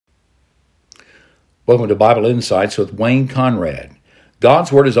Welcome to Bible Insights with Wayne Conrad.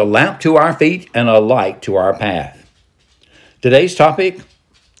 God's Word is a lamp to our feet and a light to our path. Today's topic,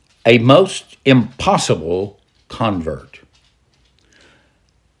 a most impossible convert.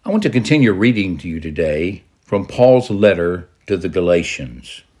 I want to continue reading to you today from Paul's letter to the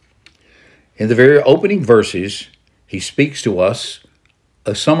Galatians. In the very opening verses, he speaks to us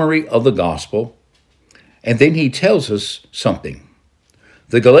a summary of the gospel, and then he tells us something.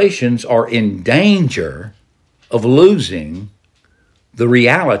 The Galatians are in danger of losing the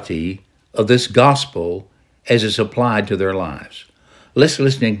reality of this gospel as it's applied to their lives. Let's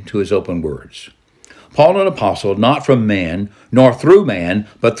listen to his open words. Paul, an apostle, not from man, nor through man,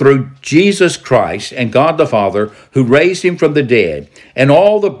 but through Jesus Christ and God the Father, who raised him from the dead, and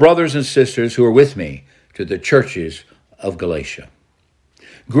all the brothers and sisters who are with me, to the churches of Galatia.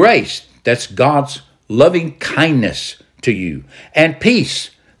 Grace, that's God's loving kindness to you, and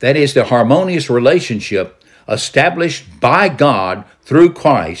peace, that is the harmonious relationship established by God through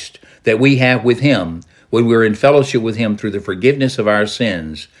Christ that we have with him when we're in fellowship with him through the forgiveness of our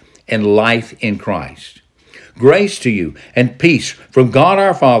sins and life in Christ. Grace to you and peace from God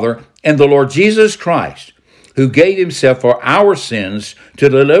our Father and the Lord Jesus Christ, who gave himself for our sins to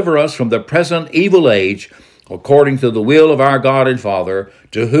deliver us from the present evil age, according to the will of our God and Father,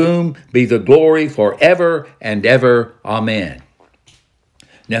 to whom be the glory forever and ever. Amen.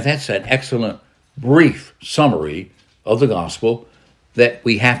 Now that's an excellent, brief summary of the gospel that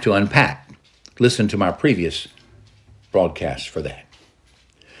we have to unpack. Listen to my previous broadcast for that.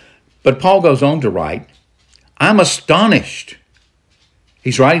 But Paul goes on to write, I'm astonished.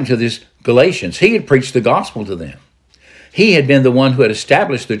 He's writing to this Galatians. He had preached the gospel to them. He had been the one who had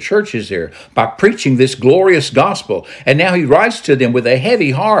established the churches there by preaching this glorious gospel. And now he writes to them with a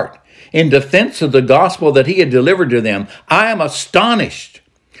heavy heart in defense of the gospel that he had delivered to them. I am astonished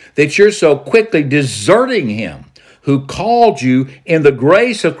that you're so quickly deserting him who called you in the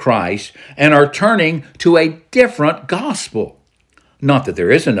grace of Christ and are turning to a different gospel. Not that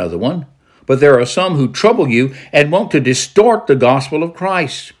there is another one, but there are some who trouble you and want to distort the gospel of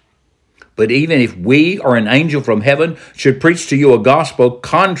Christ. But even if we or an angel from heaven should preach to you a gospel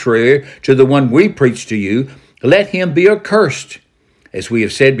contrary to the one we preach to you, let him be accursed. As we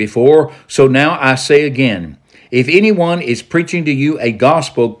have said before, so now I say again, if anyone is preaching to you a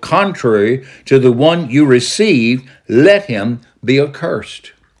gospel contrary to the one you received, let him be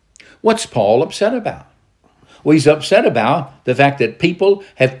accursed. What's Paul upset about? Well, he's upset about the fact that people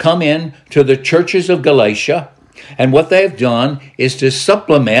have come in to the churches of Galatia, and what they have done is to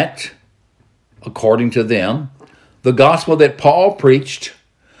supplement, according to them, the gospel that Paul preached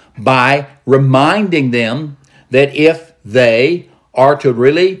by reminding them that if they are to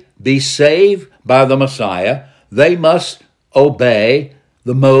really be saved by the Messiah, they must obey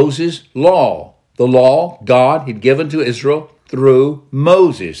the Moses law, the law God had given to Israel through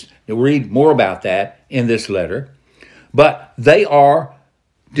Moses. You'll read more about that in this letter. But they are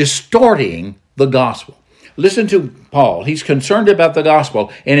distorting the gospel. Listen to Paul. He's concerned about the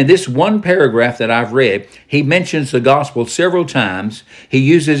gospel. And in this one paragraph that I've read, he mentions the gospel several times. He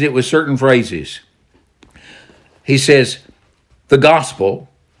uses it with certain phrases. He says, the gospel,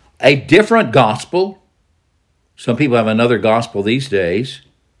 a different gospel. Some people have another gospel these days.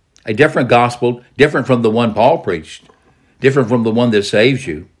 A different gospel, different from the one Paul preached, different from the one that saves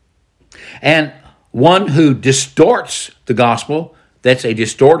you. And one who distorts the gospel, that's a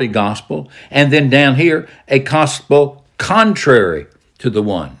distorted gospel. And then down here, a gospel contrary to the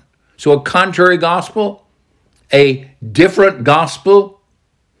one. So a contrary gospel, a different gospel,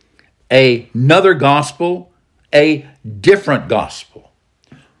 another gospel, a different gospel.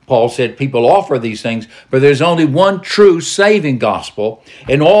 Paul said people offer these things, but there's only one true saving gospel,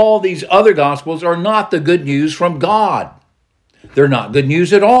 and all these other gospels are not the good news from God. They're not good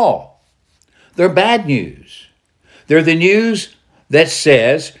news at all. They're bad news. They're the news that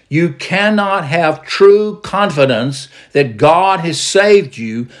says you cannot have true confidence that God has saved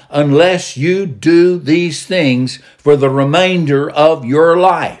you unless you do these things for the remainder of your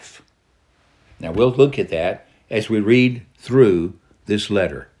life. Now we'll look at that as we read through this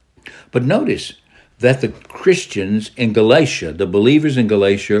letter. But notice that the Christians in Galatia, the believers in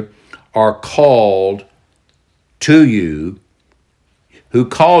Galatia, are called to you, who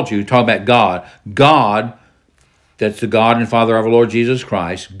called you, talking about God. God, that's the God and Father of our Lord Jesus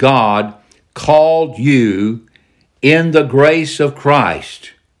Christ. God called you in the grace of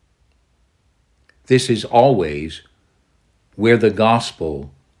Christ. This is always where the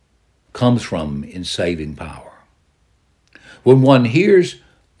gospel comes from in saving power. When one hears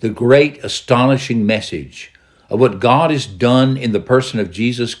the great, astonishing message of what God has done in the person of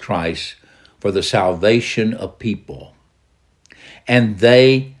Jesus Christ, for the salvation of people. And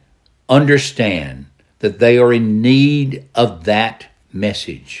they understand that they are in need of that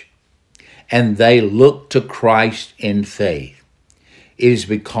message. And they look to Christ in faith. It is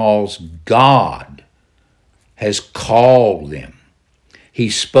because God has called them.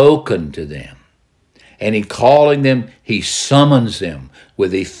 He's spoken to them. And in calling them, he summons them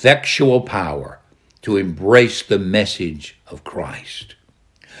with effectual power to embrace the message of Christ.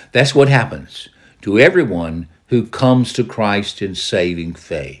 That's what happens to everyone who comes to Christ in saving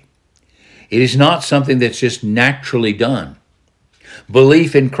faith. It is not something that's just naturally done.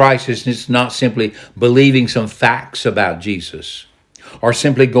 Belief in Christ is not simply believing some facts about Jesus or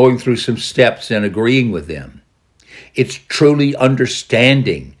simply going through some steps and agreeing with them. It's truly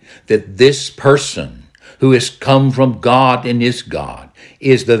understanding that this person who has come from God and is God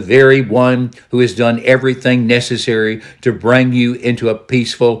is the very one who has done everything necessary to bring you into a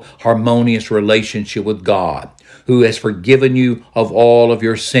peaceful, harmonious relationship with God, who has forgiven you of all of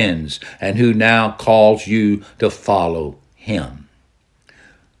your sins and who now calls you to follow him.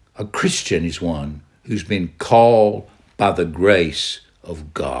 A Christian is one who's been called by the grace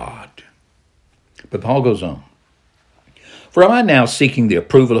of God. But Paul goes on. For am I now seeking the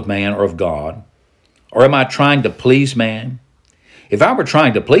approval of man or of God? Or am I trying to please man? If I were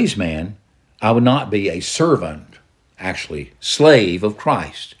trying to please man, I would not be a servant, actually, slave of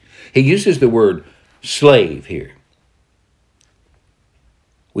Christ. He uses the word slave here.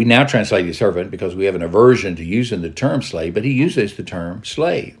 We now translate the servant because we have an aversion to using the term slave, but he uses the term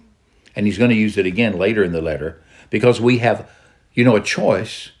slave. And he's going to use it again later in the letter because we have, a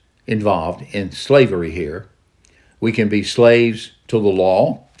choice involved in slavery here. We can be slaves to the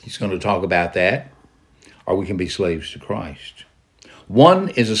law. He's going to talk about that. Or we can be slaves to Christ. One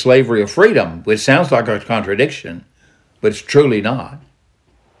is a slavery of freedom, which sounds like a contradiction, but it's truly not.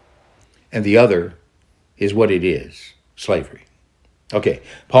 And the other is what it is, slavery. Okay,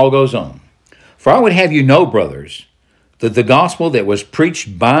 Paul goes on. For I would have you know, brothers, that the gospel that was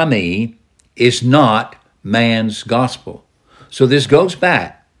preached by me is not man's gospel. So this goes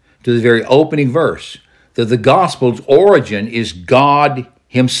back to the very opening verse, that the gospel's origin is God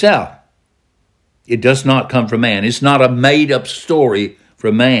himself. It does not come from man. It's not a made-up story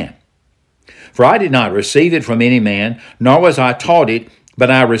from man. For I did not receive it from any man, nor was I taught it,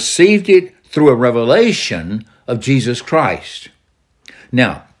 but I received it through a revelation of Jesus Christ.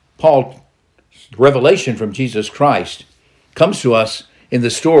 Now, Paul's revelation from Jesus Christ comes to us in the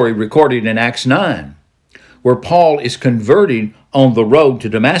story recorded in Acts 9, where Paul is converting on the road to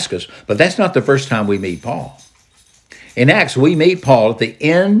Damascus. But that's not the first time we meet Paul. In Acts, we meet Paul at the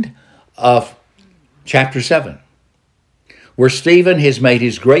end of chapter 7, where Stephen has made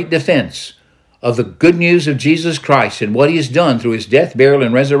his great defense of the good news of Jesus Christ and what he has done through his death, burial,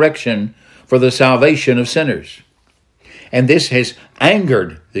 and resurrection for the salvation of sinners. And this has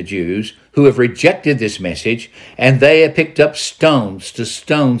angered the Jews who have rejected this message, and they have picked up stones to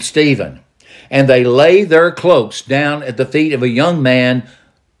stone Stephen. And they lay their cloaks down at the feet of a young man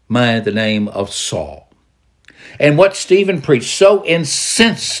by the name of Saul. And what Stephen preached so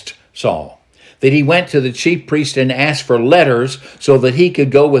incensed Saul that he went to the chief priest and asked for letters so that he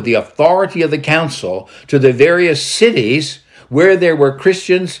could go with the authority of the council to the various cities where there were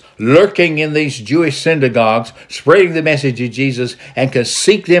Christians lurking in these Jewish synagogues, spreading the message of Jesus, and could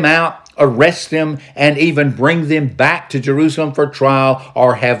seek them out, arrest them, and even bring them back to Jerusalem for trial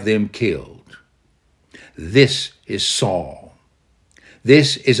or have them killed. This is Saul.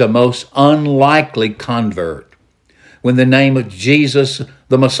 This is a most unlikely convert. When the name of Jesus,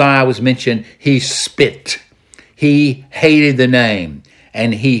 the Messiah, was mentioned, he spit. He hated the name,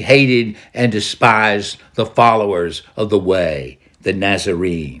 and he hated and despised the followers of the way, the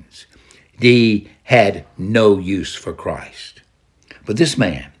Nazarenes. He had no use for Christ. But this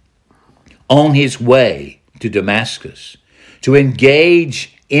man, on his way to Damascus, to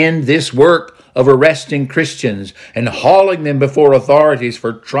engage in this work of arresting Christians and hauling them before authorities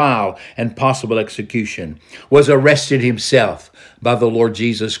for trial and possible execution, was arrested himself by the Lord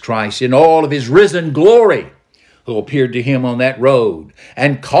Jesus Christ in all of his risen glory, who appeared to him on that road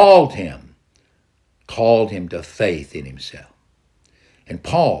and called him to faith in himself. And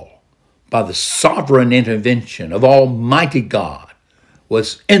Paul, by the sovereign intervention of Almighty God,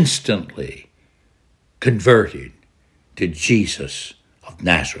 was instantly converted to Jesus of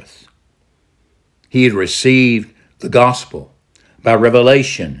Nazareth. He had received the gospel by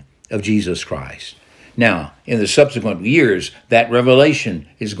revelation of Jesus Christ. Now, in the subsequent years, that revelation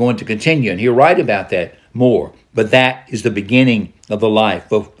is going to continue, and he'll write about that more. But that is the beginning of the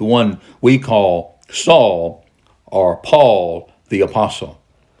life of the one we call Saul or Paul the Apostle.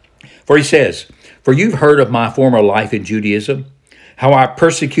 For he says, "For you've heard of my former life in Judaism, how I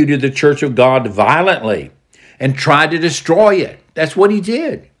persecuted the church of God violently and tried to destroy it." That's what he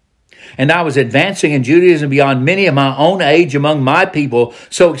did. "And I was advancing in Judaism beyond many of my own age among my people,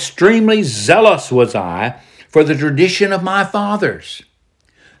 so extremely zealous was I for the tradition of my fathers."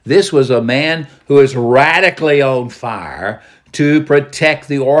 This was a man who is radically on fire to protect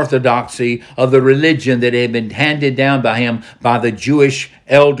the orthodoxy of the religion that had been handed down by him by the Jewish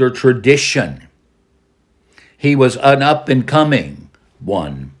elder tradition. He was an up-and-coming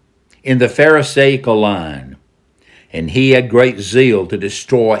one in the Pharisaical line, and he had great zeal to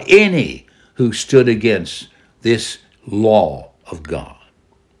destroy any who stood against this law of God.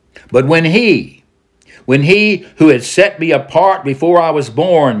 But when he who had set me apart before I was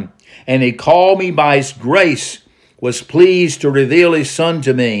born, and he called me by his grace, was pleased to reveal his Son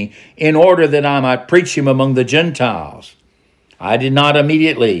to me, in order that I might preach him among the Gentiles, I did not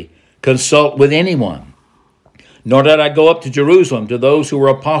immediately consult with anyone, nor did I go up to Jerusalem to those who were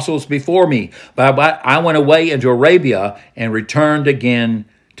apostles before me, but I went away into Arabia and returned again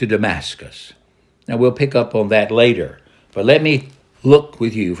to Damascus. Now we'll pick up on that later, but let me look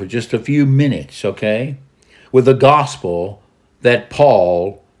with you for just a few minutes, okay, with the gospel that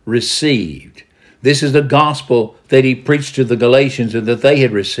Paul received. This is the gospel that he preached to the Galatians and that they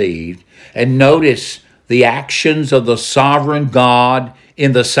had received. And notice the actions of the sovereign God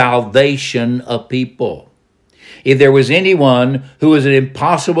in the salvation of people. If there was anyone who was an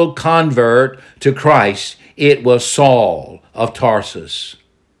impossible convert to Christ, it was Saul of Tarsus.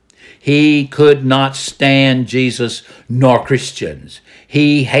 He could not stand Jesus nor Christians.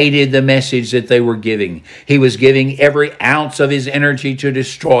 He hated the message that they were giving. He was giving every ounce of his energy to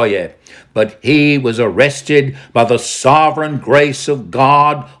destroy it. But he was arrested by the sovereign grace of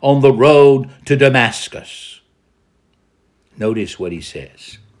God on the road to Damascus. Notice what he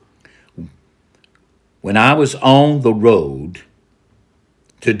says. "When I was on the road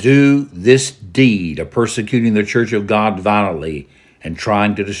to do this deed of persecuting the church of God violently and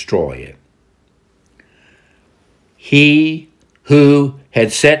trying to destroy it, he who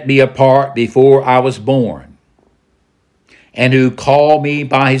had set me apart before I was born, and who called me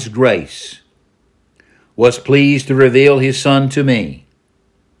by his grace, was pleased to reveal his Son to me,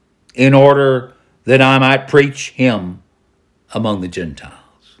 in order that I might preach him among the Gentiles."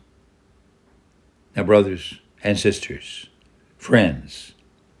 Now, brothers and sisters, friends,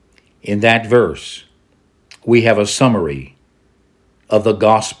 in that verse, we have a summary of the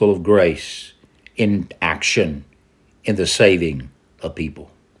gospel of grace in action in the saving of people.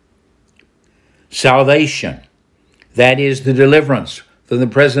 Salvation, that is the deliverance from the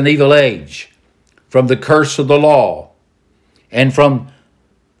present evil age, from the curse of the law, and from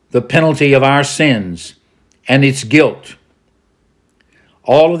the penalty of our sins and its guilt.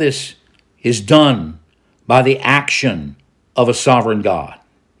 All of this is done by the action of a sovereign God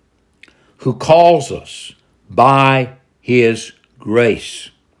who calls us by his grace.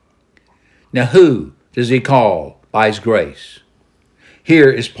 Now, who does he call by his grace?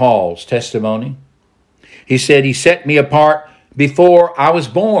 Here is Paul's testimony. He said, "He set me apart before I was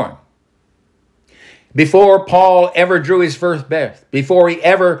born." Before Paul ever drew his first breath, before he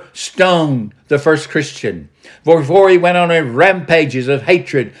ever stoned the first Christian, before he went on rampages of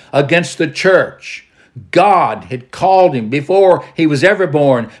hatred against the church, God had called him before he was ever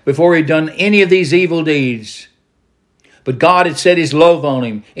born, before he'd done any of these evil deeds. But God had set his love on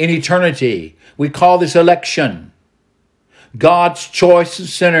him in eternity. We call this election. God's choice of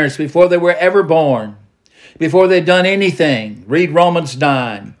sinners before they were ever born, before they'd done anything. Read Romans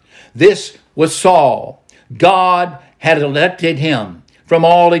 9. This was Saul. God had elected him from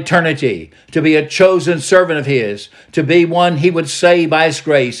all eternity to be a chosen servant of his, to be one he would save by his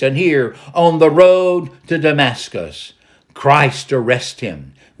grace. And here on the road to Damascus, Christ arrests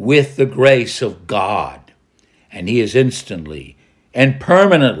him with the grace of God. And he is instantly and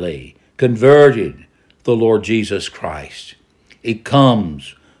permanently converted the Lord Jesus Christ. It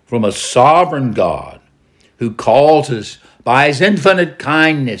comes from a sovereign God who calls us by his infinite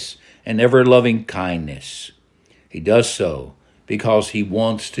kindness and ever-loving kindness. He does so because he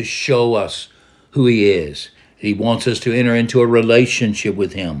wants to show us who he is. He wants us to enter into a relationship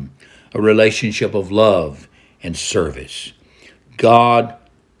with him, a relationship of love and service. God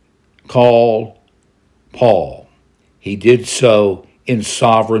called Paul. He did so in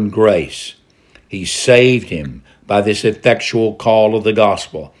sovereign grace. He saved him by this effectual call of the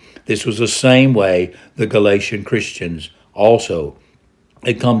gospel. This was the same way the Galatian Christians also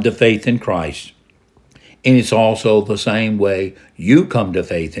had come to faith in Christ. And it's also the same way you come to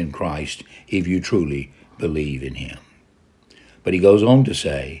faith in Christ if you truly believe in him. But he goes on to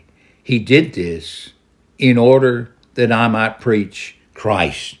say, He did this in order that I might preach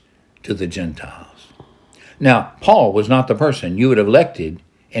Christ to the Gentiles. Now, Paul was not the person you would have elected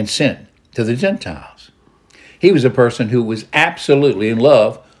and sent to the Gentiles. He was a person who was absolutely in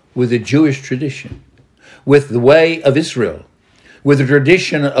love with the Jewish tradition, with the way of Israel, with the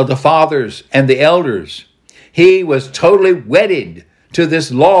tradition of the fathers and the elders. He was totally wedded to this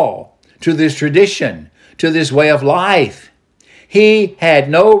law, to this tradition, to this way of life. He had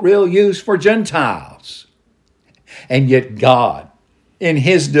no real use for Gentiles. And yet God, in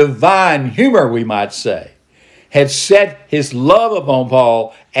his divine humor, we might say, had set his love upon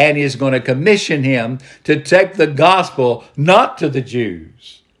Paul and is going to commission him to take the gospel not to the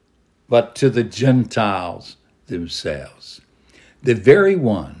Jews, but to the Gentiles themselves, the very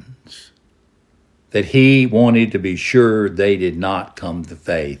ones that he wanted to be sure they did not come to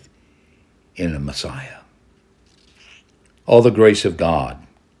faith in a Messiah. Oh, the grace of God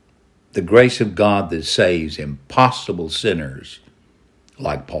that saves impossible sinners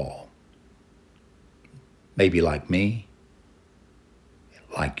like Paul. Maybe like me,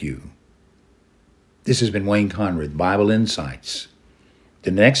 like you. This has been Wayne Conrad, Bible Insights.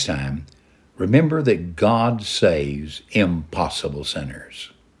 The next time, remember that God saves impossible sinners.